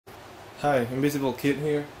Hi, Invisible Kid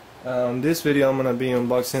here. This video I'm gonna be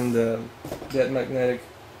unboxing the Dead Magnetic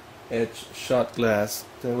Etched shot glass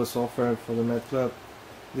that was offered for the Met Club.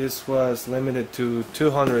 This was limited to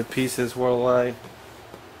 200 pieces worldwide,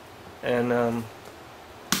 and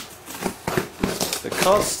the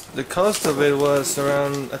cost of it was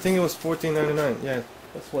around, I think it was $14.99. Yeah,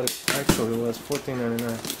 that's what it actually was,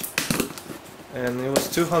 $14.99, and it was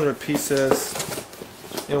 200 pieces.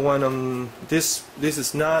 It went on this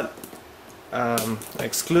is not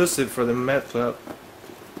exclusive for the Met Club,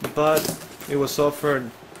 but it was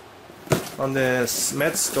offered on the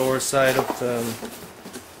Met store side of the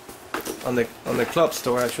on the club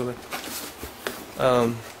store actually,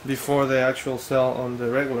 before the actual sale on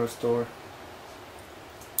the regular store.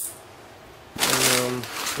 And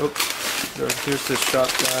here's the shot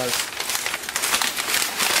glass.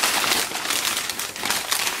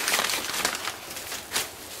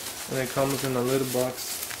 And it comes in a little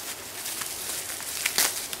box.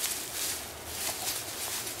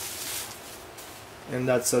 And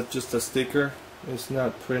that's just a sticker. It's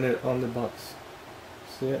not printed on the box.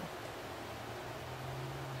 See it?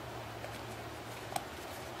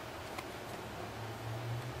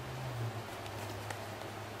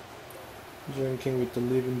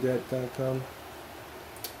 drinkingwiththelivingdead.com.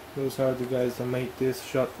 Those are the guys that made this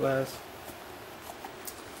shot glass.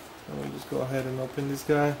 I'll just go ahead and open this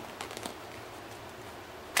guy.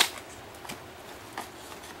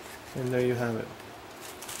 And there you have it.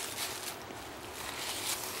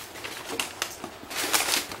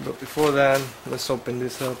 But before that, let's open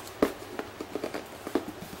this up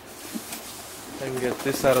and get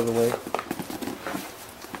this out of the way.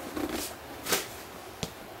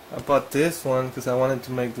 I bought this one because I wanted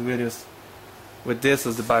to make the videos with this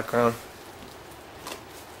as the background,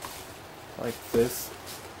 like this.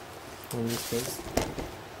 In this case,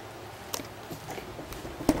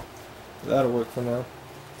 that'll work for now.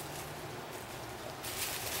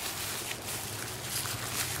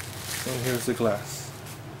 And here's the glass.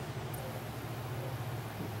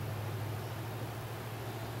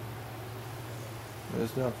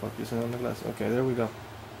 It's not focusing on the glass. Okay, there we go.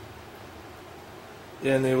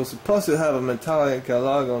 And it was supposed to have a Metallica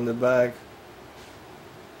logo on the back,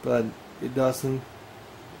 but it doesn't.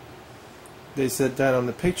 They said that on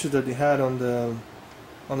the picture that they had on the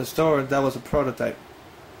store, that was a prototype.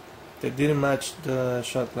 They didn't match the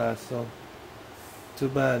shot glass, so too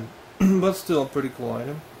bad. But still a pretty cool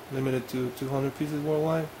item. Limited to 200 pieces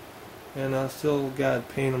worldwide, and I still got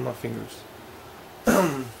pain on my fingers.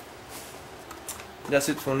 That's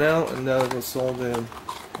it for now, and that was all the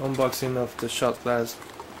unboxing of the shot glass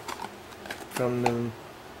from the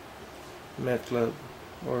Met Club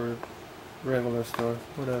or regular store,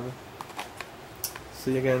 whatever.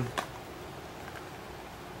 See you again.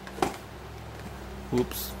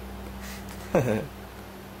 Oops.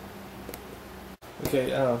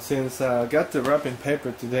 Okay, since I got the wrapping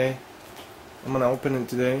paper today, I'm gonna open it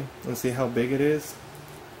today and see how big it is,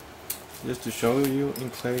 just to show you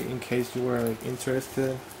in case you were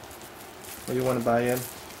interested or you want to buy it.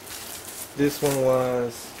 This one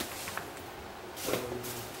was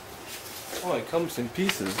oh, it comes in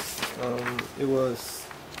pieces. It was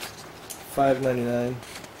 $5.99.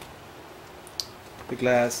 The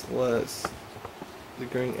glass was, the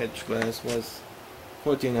green etched glass was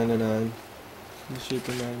 $14.99. The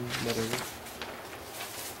shipping and whatever.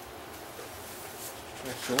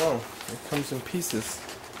 Extra long. It comes in pieces.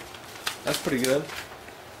 That's pretty good.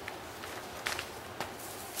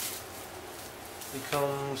 It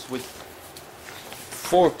comes with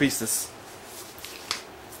 4 pieces.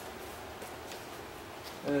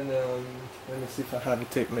 And let me see if I have a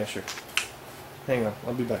tape measure. Hang on,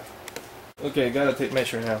 I'll be back. Okay, got a tape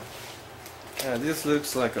measure now. Yeah, this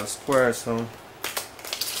looks like a square, so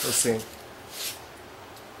let's see.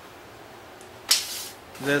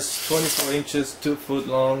 That's 24 inches, 2 foot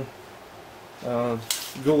long.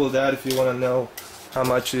 Google that if you want to know how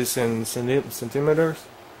much it is in centimeters.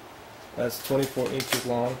 That's 24 inches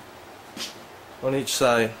long on each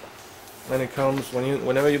side, and it comes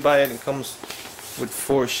whenever you buy it. It comes with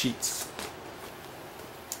 4 sheets.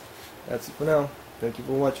 That's it for now. Thank you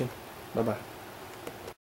for watching. Bye bye.